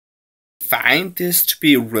find this to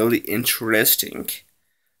be really interesting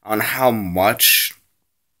on how much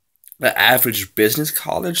the average business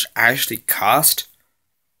college actually cost.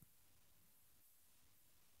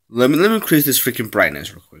 Let me increase this freaking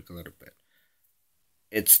brightness real quick a little bit.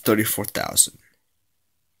 It's 34,000.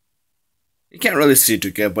 You can't really see it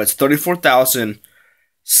too good, but it's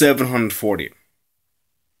 34,740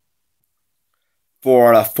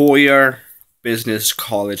 for a 4-year business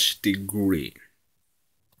college degree.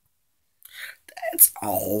 That's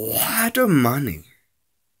a lot of money.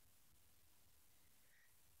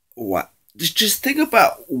 What? Just think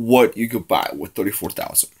about what you could buy with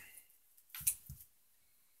 34,000.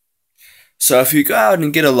 So if you go out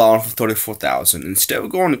and get a loan for 34,000, instead of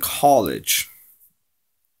going to college,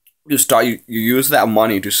 you use that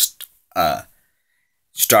money to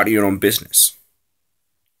start your own business.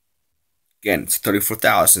 Again, it's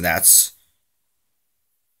 34,000. That's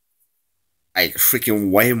like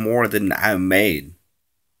freaking way more than I made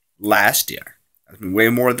last year. I mean, way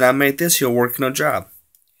more than I made this year working a job.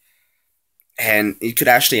 And you could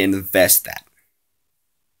actually invest that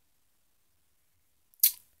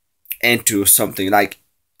into something like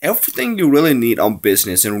everything you really need on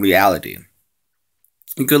business in reality.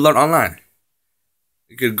 You could learn online.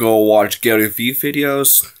 You could go watch Gary Vee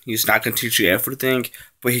videos. He's not going to teach you everything,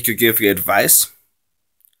 but he could give you advice.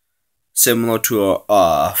 Similar to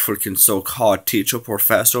a freaking so-called teacher,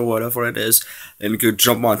 professor, whatever it is. And you could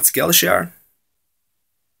jump on Skillshare.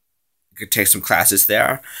 You could take some classes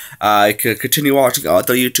there. You could continue watching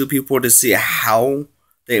other YouTube people to see how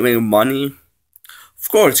they make money. Of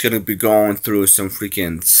course, it's going to be going through some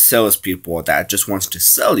freaking salespeople that just wants to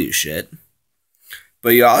sell you shit. But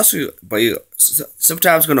you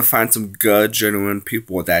sometimes going to find some good, genuine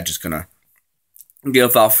people that just going to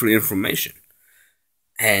give out free information.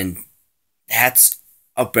 And that's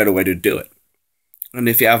a better way to do it. And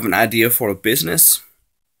if you have an idea for a business,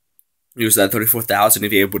 use that 34,000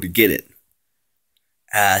 if you're able to get it.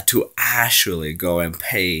 To actually go and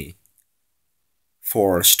pay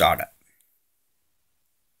for a startup.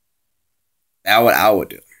 That's what I would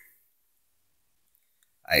do.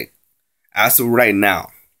 Like, as of right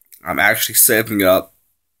now, I'm actually saving up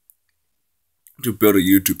to build a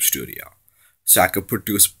YouTube studio so I could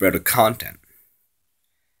produce better content.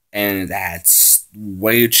 And that's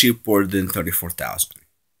way cheaper than 34,000.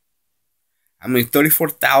 I mean,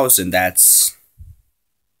 34,000, that's...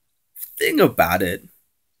 Think about it.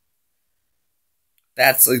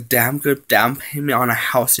 That's a damn good down payment on a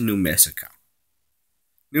house in New Mexico.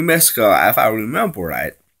 New Mexico, if I remember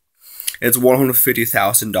right, it's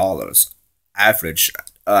 $150,000 average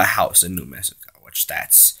house in New Mexico, which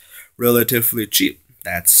that's relatively cheap.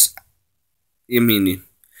 That's, I mean,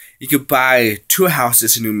 you could buy 2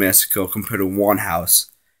 houses in New Mexico compared to 1 house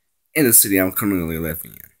in the city I'm currently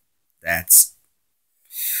living in. That's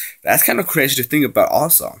kind of crazy to think about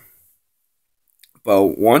also.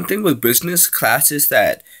 But one thing with business classes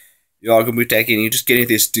that you're going to be taking, you're just getting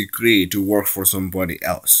this degree to work for somebody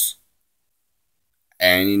else.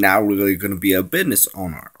 And you're not really going to be a business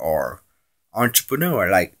owner or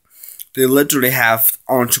entrepreneur. Like, they literally have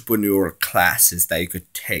entrepreneur classes that you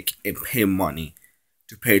could take and pay money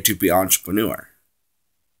to pay to be entrepreneur.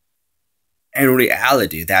 In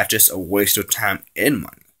reality, that's just a waste of time and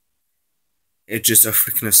money. It's just a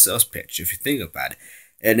freaking sales pitch if you think about it.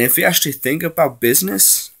 And if you actually think about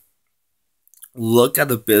business, look at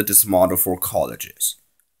the business model for colleges.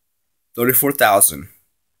 34,000.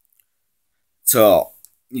 So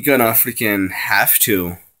you're gonna freaking have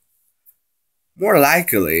to, more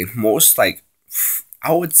likely,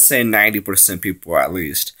 I would say 90% people at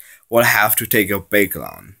least will have to take a bank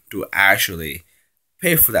loan to actually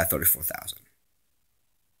pay for that 34,000.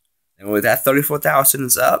 And when that 34,000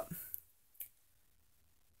 is up,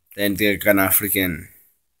 then they're gonna freaking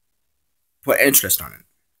put interest on it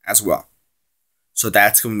as well. So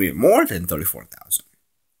that's going to be more than 34,000.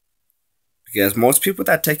 Because most people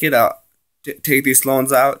that take these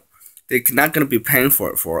loans out, they're not going to be paying for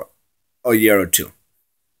it for a year or 2.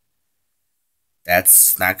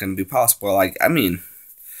 That's not going to be possible. Like, I mean,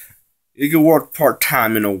 you could work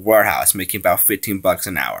part-time in a warehouse making about $15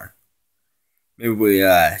 an hour. Maybe,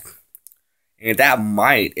 and that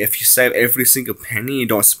might, if you save every single penny, you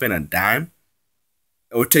don't spend a dime,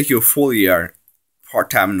 it would take you a full year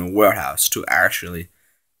part-time in a warehouse to actually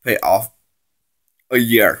pay off a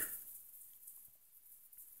year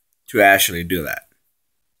to actually do that.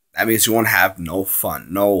 That means you won't have no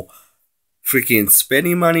fun, no freaking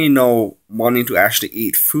spending money, no money to actually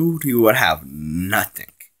eat food. You would have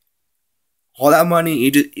nothing. All that money,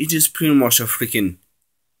 you just pretty much a freaking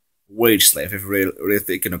wage slave if you're really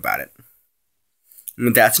thinking about it.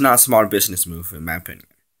 That's not a smart business move, in my opinion.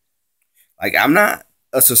 Like, I'm not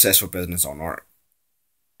a successful business owner,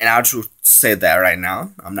 and I'll just say that right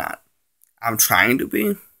now. I'm not. I'm trying to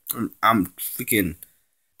be. I'm freaking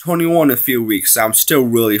 21 in a few weeks. So I'm still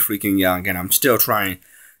really freaking young, and I'm still trying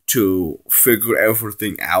to figure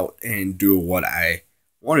everything out and do what I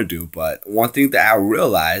want to do. But one thing that I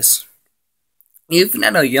realized, even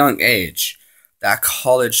at a young age, that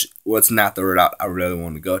college was not the route I really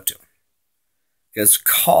want to go to. Because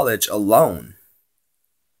college alone,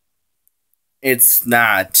 it's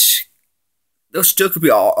not. There still could be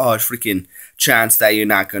a freaking chance that you're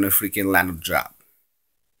not gonna freaking land a job.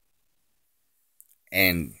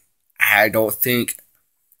 And I don't think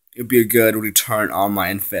it'd be a good return on my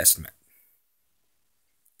investment.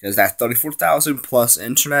 Because that 34,000 plus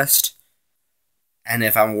interest, and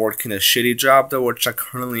if I'm working a shitty job though, which I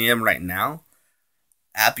currently am right now,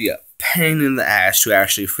 that'd be a pain in the ass to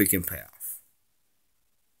actually freaking pay off.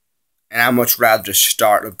 And I'd much rather just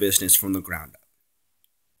start a business from the ground up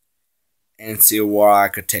and see where I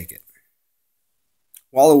could take it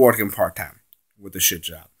while working part time with a shit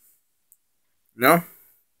job. No?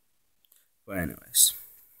 But anyways.